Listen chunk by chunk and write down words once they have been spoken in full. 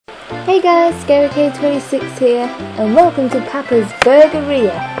Hey guys, Sarah-Kaye here, and welcome to Papa's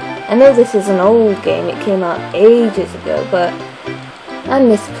Burgeria. I know this is an old game, it came out ages ago, but I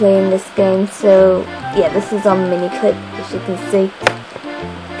miss playing this game, so yeah, this is on mini clip, as you can see.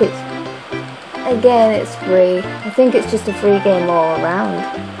 Again, it's free. I think it's just a free game all around.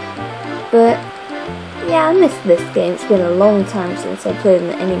 But yeah, I miss this game. It's been a long time since I played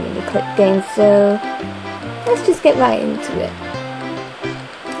any mini clip game, so let's just get right into it.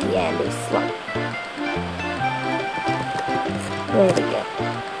 Yeah, new slot. There we go.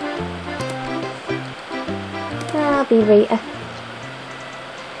 I'll be Rita.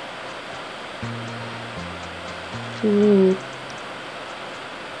 Ooh.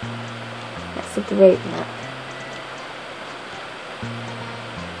 That's a great map.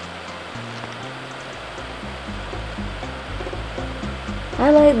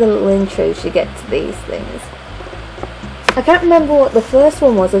 I like the little intros you get to these things. I can't remember what the first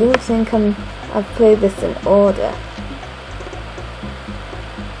one was. I don't think I've played this in order.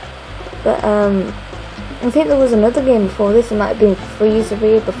 But I think there was another game before this. It might have been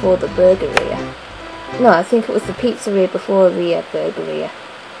Freezeria before the Burgeria. No, I think it was the Pizzeria before the Burgeria.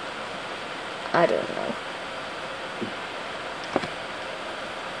 I don't know.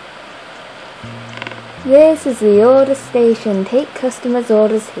 This is the order station. Take customers'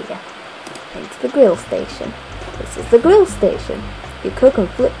 orders here. Into the grill station. This is the grill station. You cook and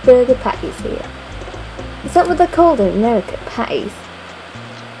flip burger patties here. Is that what they're called in America? Patties?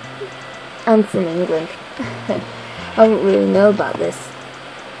 I'm from England. I don't really know about this.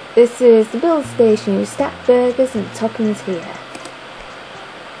 This is the grill station. You stack burgers and toppings here.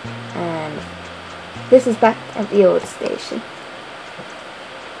 And this is back at the order station.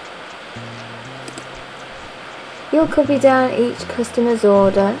 You'll copy down each customer's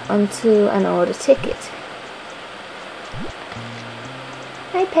order onto an order ticket.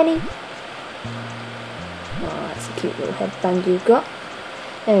 Hi Penny. Oh, that's a cute little headband you've got.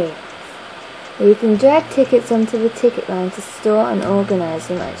 There you go. You can drag tickets onto the ticket line to store and organise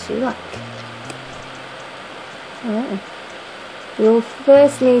them as you like. Alright. You'll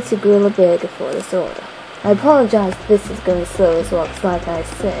first need to grill a burger for this order. I apologise if this is going slow as well, because like I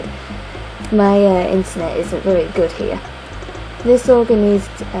said, my internet isn't very good here. This order needs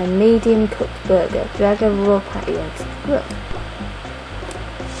a medium cooked burger. Drag a raw patty onto the grill.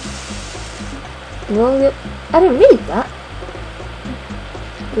 Roll up. I don't read that.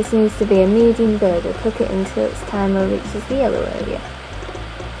 This needs to be a medium burger. Cook it until its timer reaches the yellow area.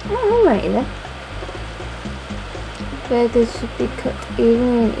 Oh, alrighty then. Burgers should be cooked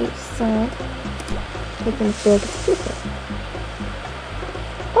evenly on each side. Open the burger to flip it.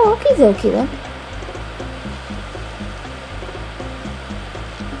 Oh, okie dokie then.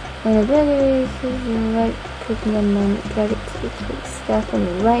 When the burger reaches the right cooking amount, drag it to the cooked stuff on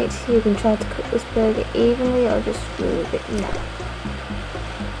the right. You can try to cook this burger evenly or just move it now.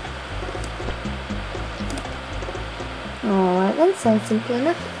 Alright then, sounds simple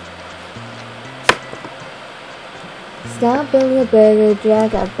enough. Start building a burger,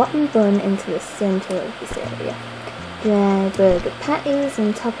 drag a bottom bun into the centre of this area. Drag burger patties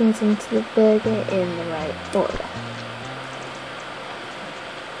and toppings into the burger in the right order.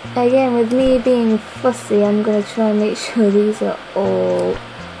 Again, with me being fussy, I'm going to try and make sure these are all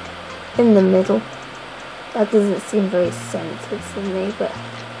in the middle. That doesn't seem very centered to me, but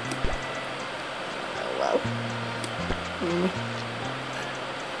oh well.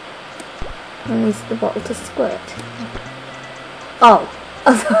 I need the bottle to squirt. Oh!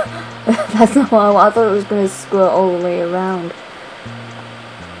 That's not what I want. I thought it was going to squirt all the way around.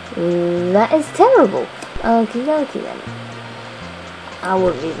 That is terrible. Okie dokie then. I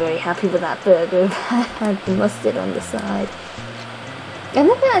wouldn't be very happy with that burger if I had mustard on the side. I've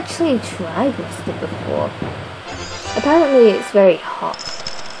never actually tried mustard before. Apparently it's very hot.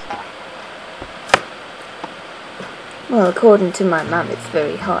 Well, according to my mum, it's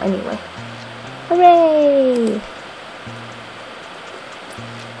very hot anyway. Hooray!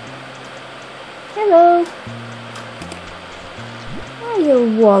 Hello! Hiya,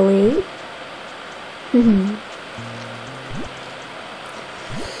 Wally.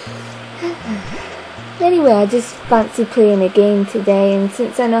 Anyway, I just fancy playing a game today, and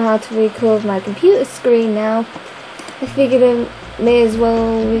since I know how to record my computer screen now, I figured I may as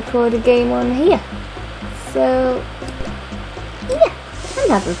well record a game on here. So, yeah, I'm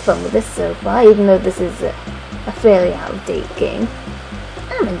having fun with this so far, even though this is a fairly out-of-date game.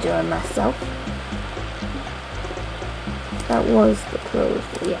 I'm enjoying myself. That was the close,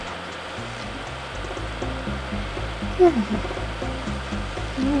 yeah.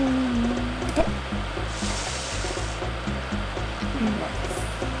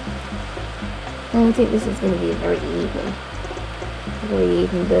 I don't think this is going to be a very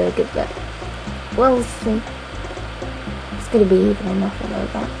even burger, but we'll see. It's going to be even enough, I know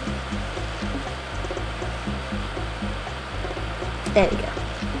that. There we go.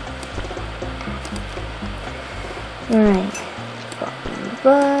 Right, got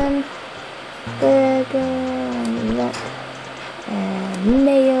bun, burger, and that, and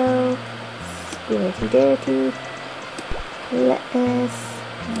mayo, squirty dirty, lettuce,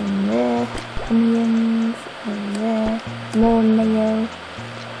 and there, onions, and there, more mayo,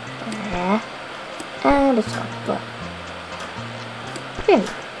 there, and a chocolate. Very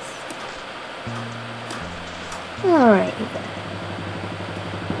nice. Alright then.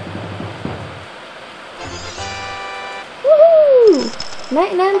 Woohoo!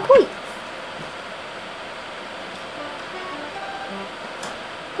 99 points.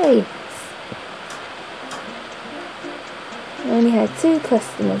 Very nice. I only had 2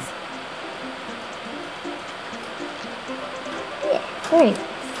 customers. Yeah, very nice.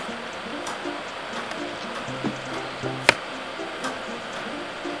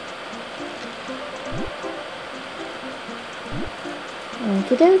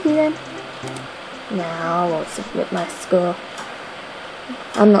 Okie dokie then. Now I won't submit my score.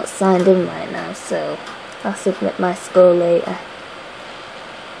 I'm not signed in right now, so I'll submit my score later.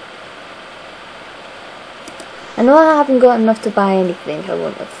 I know I haven't got enough to buy anything, I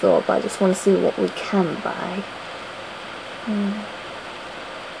wouldn't have thought, but I just want to see what we can buy.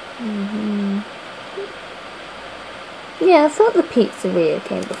 Yeah, I thought the pizzeria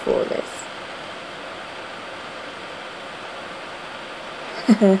came before this.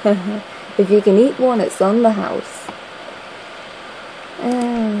 If you can eat one, it's on the house.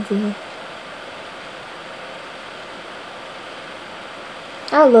 Oh dear.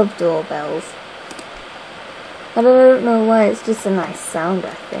 I love doorbells. I don't know why, it's just a nice sound,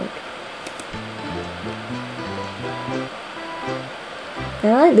 I think.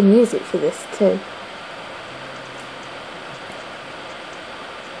 I like the music for this too.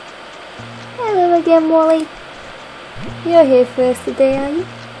 Hello again, Wally. You're here first today, are you?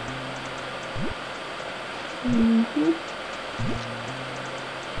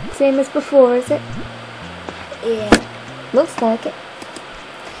 Same as before, is it? Yeah, looks like it.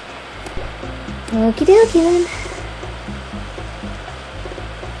 Okie dokie then.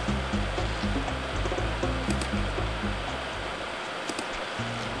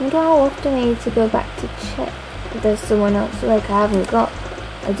 I wonder how often I need to go back to check if there's someone else, like I haven't got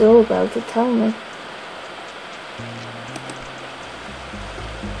a doorbell to tell me.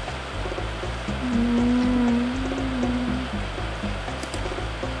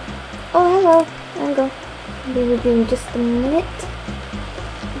 Oh, hello. Hang on. I'll be with you in just a minute.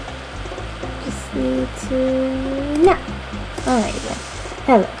 Just need to... No. Alright then.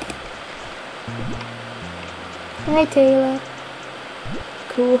 Hello. Hi, Taylor.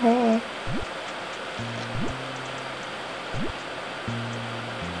 Cool hair.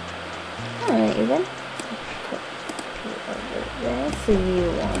 Alright then. Put you over there. So you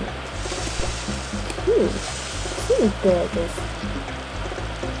want... 2 burgers.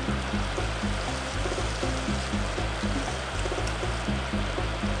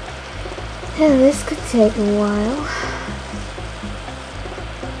 Yeah, this could take a while.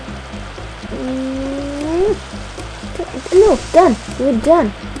 No, done. We're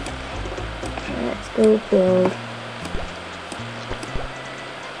done. Let's go build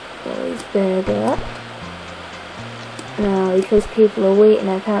Wally's burger up. Now, because people are waiting,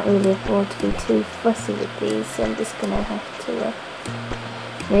 I can't really afford to be too fussy with these, so I'm just gonna have to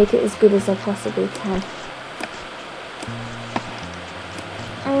make it as good as I possibly can.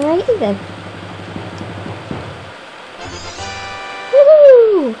 Alrighty then.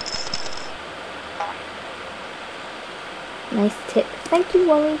 Woohoo! Nice tip. Thank you,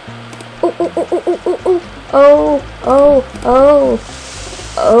 Wally. Oh, oh, oh, oh, oh, oh, oh, oh, oh,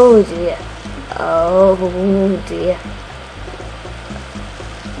 oh dear. Oh dear.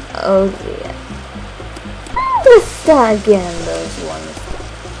 Oh dear. Let's start again, those ones.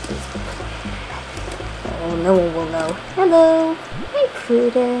 Oh, no one will know. Hello. Hi,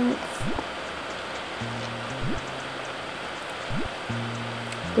 Prudence.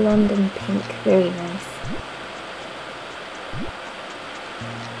 Blonde and pink. Very nice.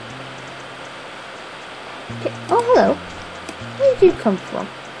 Oh, hello. Where did you come from?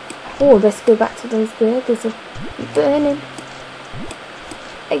 Oh, let's go back to those burgers. Are burning.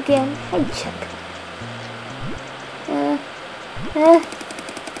 Again. Hey, Chuck.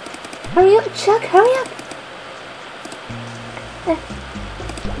 Hurry up, Chuck. Hurry up.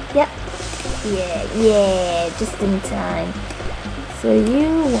 Yep. Yeah, just in time. So you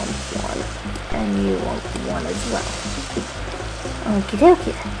want one. And you want one as well. Okie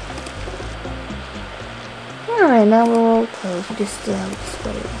dokie. Alright, now we're all closed. We'll just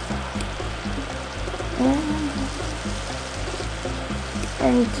wait.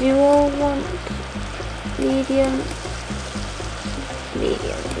 And do you all want medium?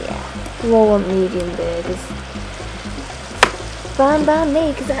 Medium, yeah. You all want medium burgers. Fine by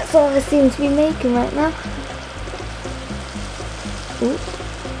me, because that's all I seem to be making right now. Ooh.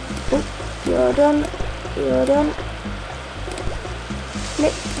 Ooh. You're done. You're done.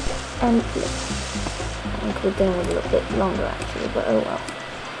 Flip and flip. I could have done it a little bit longer actually, but oh well.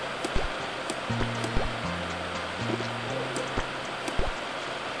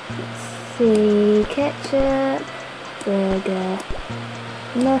 Let's see, ketchup, burger,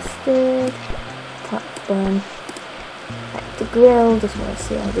 mustard, top bun, back to grill, just want to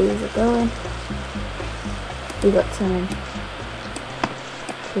see how these are going. We got time.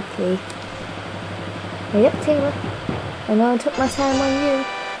 Quickly. Hurry up, Taylor. I know I took my time on you,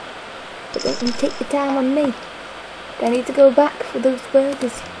 but don't you take your time on me. I need to go back for those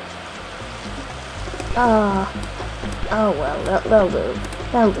burgers. Ah. Oh well, that'll do.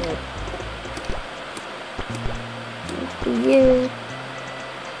 That'll do. For you.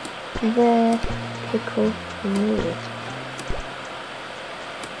 There. Pickle. Ooh.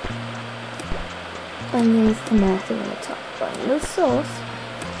 Onions, tomato on the top bun. No sauce.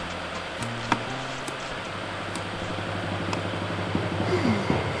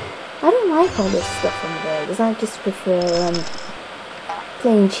 I don't like all this stuff on burgers. I just prefer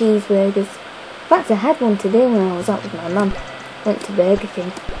plain cheeseburgers. In fact, I had one today when I was out with my mum. Went to Burger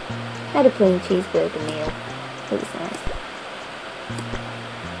King. Had a plain cheeseburger meal. It was nice.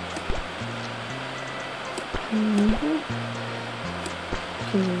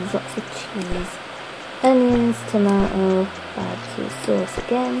 Cheese, lots of cheese. Onions, tomato, barbecue sauce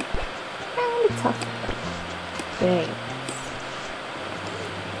again. And a top. Very nice.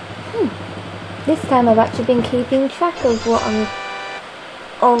 This time I've actually been keeping track of what I'm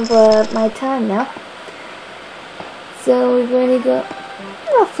over my time now. So we've only got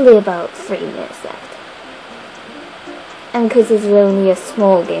roughly about 3 minutes left. And because this is only a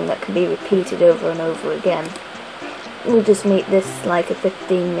small game that can be repeated over and over again, we'll just make this like a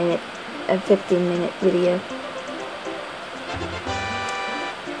 15-minute video.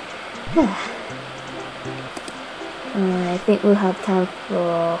 I think we'll have time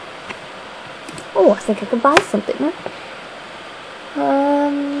for... Oh, I think I could buy something now.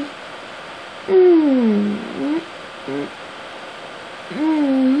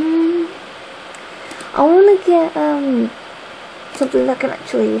 I want to get something that can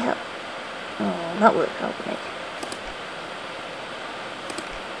actually help. Oh, that would help me.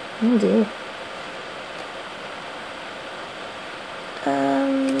 Oh dear.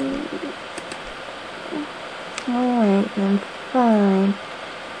 Alright then, fine.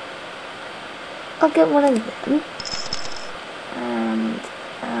 I'll get one of them. And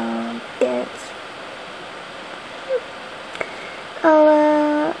I'll get...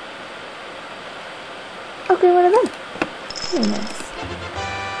 I'll get one of them. Very nice.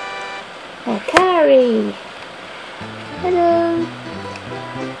 Sarah-Kaye! Hello!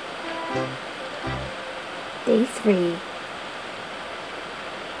 Day 3.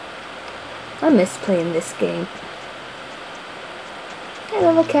 I miss playing this game.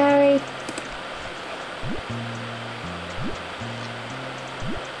 Hello, Sarah-Kaye.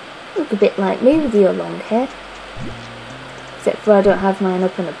 Look a bit like me with your long hair. Except for I don't have mine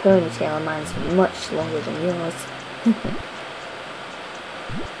up in a ponytail and mine's much longer than yours.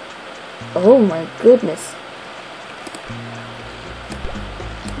 Oh my goodness.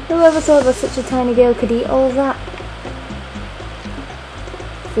 Whoever thought that such a tiny girl could eat all that?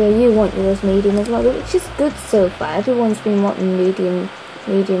 So you want yours medium as well, which is good so far. Everyone's been wanting medium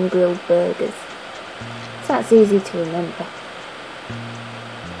grilled burgers. So that's easy to remember.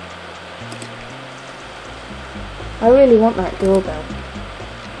 I really want that doorbell.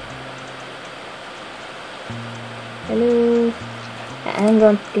 Hello? Hang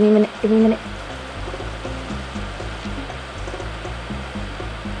on, give me a minute,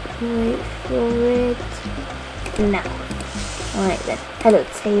 Wait for it. Now. Alright then. Hello,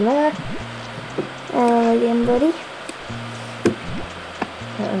 Taylor. Again, buddy.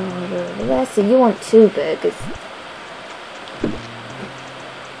 Order the rest. So you want 2 burgers.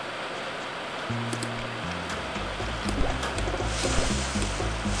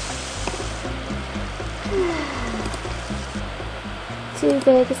 Two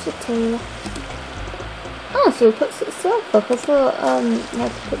burgers for Taylor. Oh, so it puts itself up. I thought you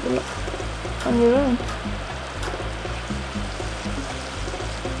had to put them up on your own.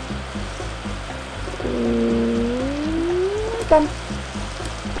 Done.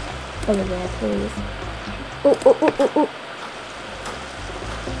 Over there, please. Oh, oh, oh, oh, oh.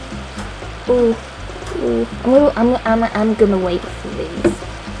 Ooh, ooh. I'm gonna wait for these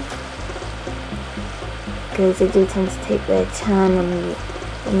because they do tend to take their time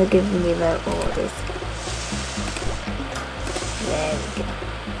when they're giving me their orders. There we go.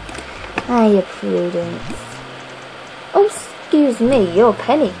 Hiya, Prudence. Oh, excuse me, you're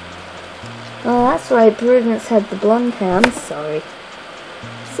Penny. Oh, that's right, Prudence had the blonde hair. I'm sorry.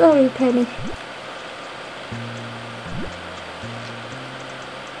 Sorry, Penny.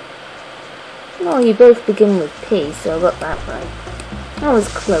 Oh, you both begin with P, so I got that right. That was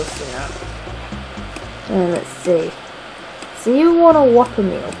close enough. Let's see. So you want a Whopper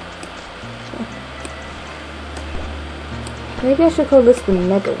meal? Maybe I should call this the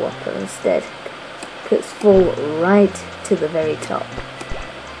Mega Whopper instead. Because it's full right to the very top.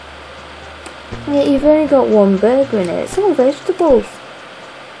 Yeah, you've only got one burger in it. It's all vegetables.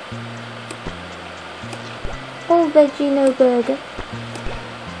 All veggie, no burger.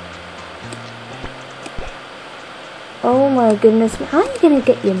 Oh my goodness, how are you going to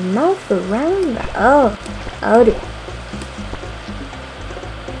get your mouth around that? Oh dear.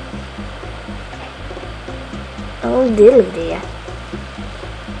 Oh dear.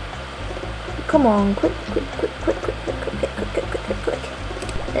 Come on, quick.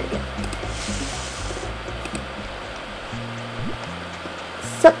 There we go.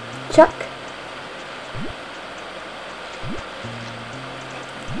 Sup, Chuck.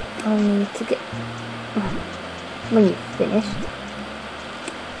 I'll need to get... When you've finished.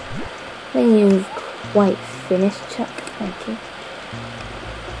 When you've quite finished, Chuck. Thank you.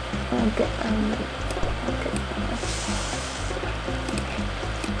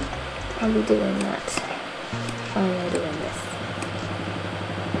 I'll be doing that. While you're doing this.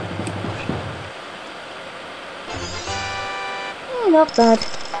 Yeah, not bad.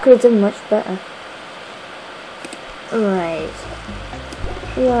 Could have done much better. Right.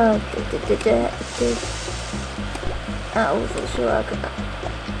 Yeah. I wasn't sure I could.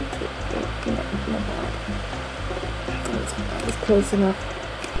 That was close enough.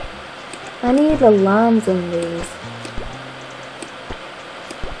 I need alarms on these.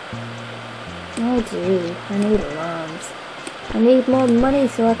 I do. I need alarms. I need more money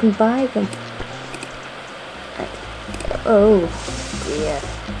so I can buy them. Oh dear.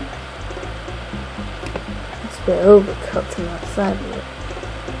 It's a bit overcooked on that side of it.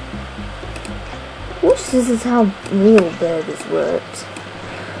 Wish this is how real burgers worked.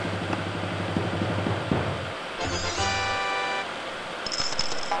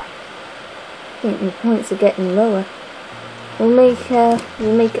 I think the points are getting lower. We'll make it.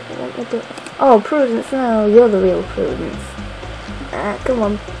 Oh, Prudence now. You're the real Prudence. Come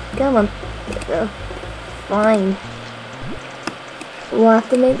on. Fine. We'll have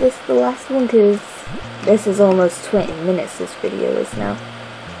to make this the last one because this is almost 20 minutes. This video is now.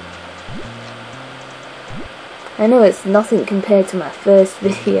 I know it's nothing compared to my first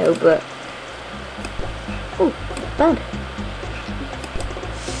video, but... Oh, not bad.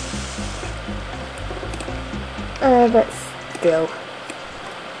 But still.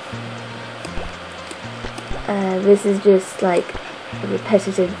 This is just like a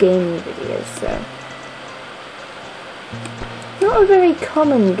repetitive gaming video, so... Not a very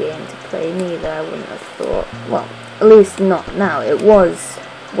common game to play neither, I wouldn't have thought. Well, at least not now. It was...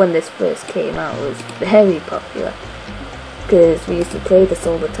 When this first came out, it was very popular because we used to play this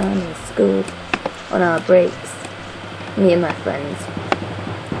all the time in school on our breaks, me and my friends.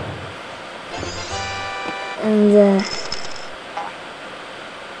 And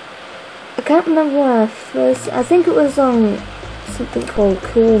I can't remember when I think it was on something called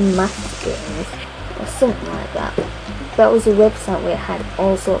Cool Math Games or something like that. That was a website where it had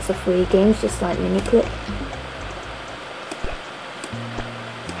all sorts of free games, just like Miniclip.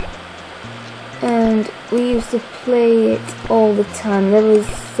 And we used to play it all the time. There was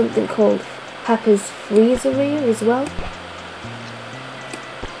something called Papa's Freezeria as well.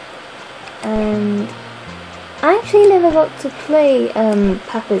 And I actually never got to play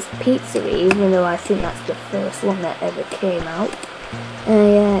Papa's Pizzeria, even though I think that's the first one that ever came out.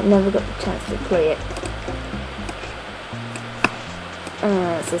 I never got the chance to play it.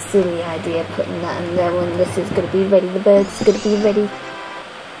 It's a silly idea putting that in there when this is going to be ready. The bird's going to be ready.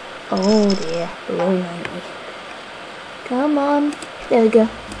 Oh dear, below 90. Come on. There we go.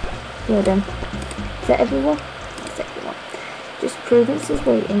 You're done. Is that everyone? That's everyone. Just Prudence is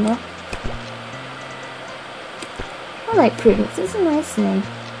waiting now. I like Prudence, it's a nice name.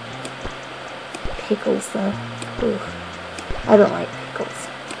 Pickles though. Ooh. I don't like pickles.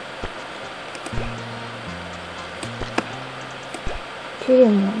 We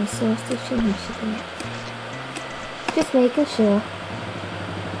didn't want the sauce to change, did we? Just making sure.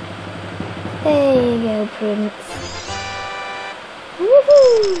 There you go, Prince.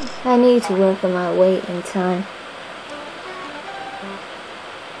 Woohoo! I need to work on my waiting time.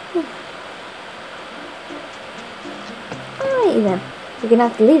 Alrighty then. We're gonna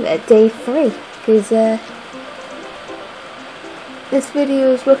have to leave it at day 3 because this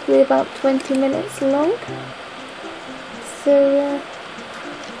video is roughly about 20 minutes long. So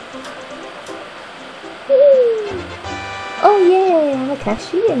oh yay, I'm a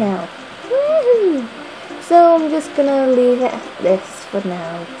cashier now. Woohoo! So I'm just gonna leave it at this for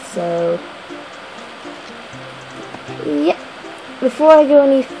now. So yeah, before I go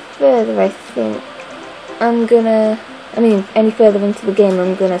any further, I think any further into the game,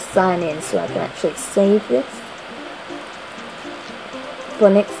 I'm gonna sign in so I can actually save this for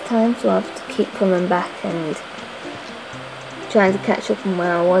next time. So I'll have to keep coming back and trying to catch up on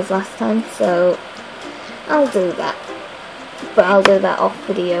where I was last time. So I'll do that, but I'll do that off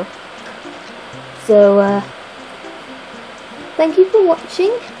video. So thank you for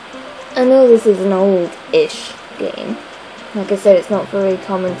watching. I know this is an old-ish game. Like I said, it's not very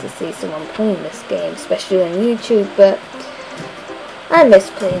common to see someone playing this game, especially on YouTube, but I miss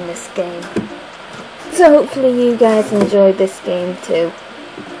playing this game. So hopefully you guys enjoyed this game too.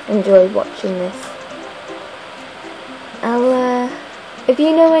 Enjoyed watching this. If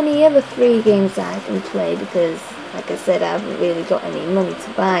you know any other free games that I can play, because like I said, I haven't really got any money to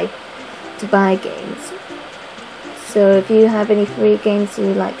buy games. So if you have any free games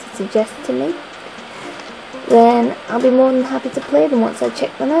you'd like to suggest to me, then I'll be more than happy to play them once I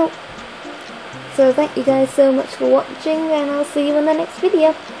check them out. So thank you guys so much for watching, and I'll see you in the next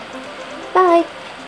video. Bye!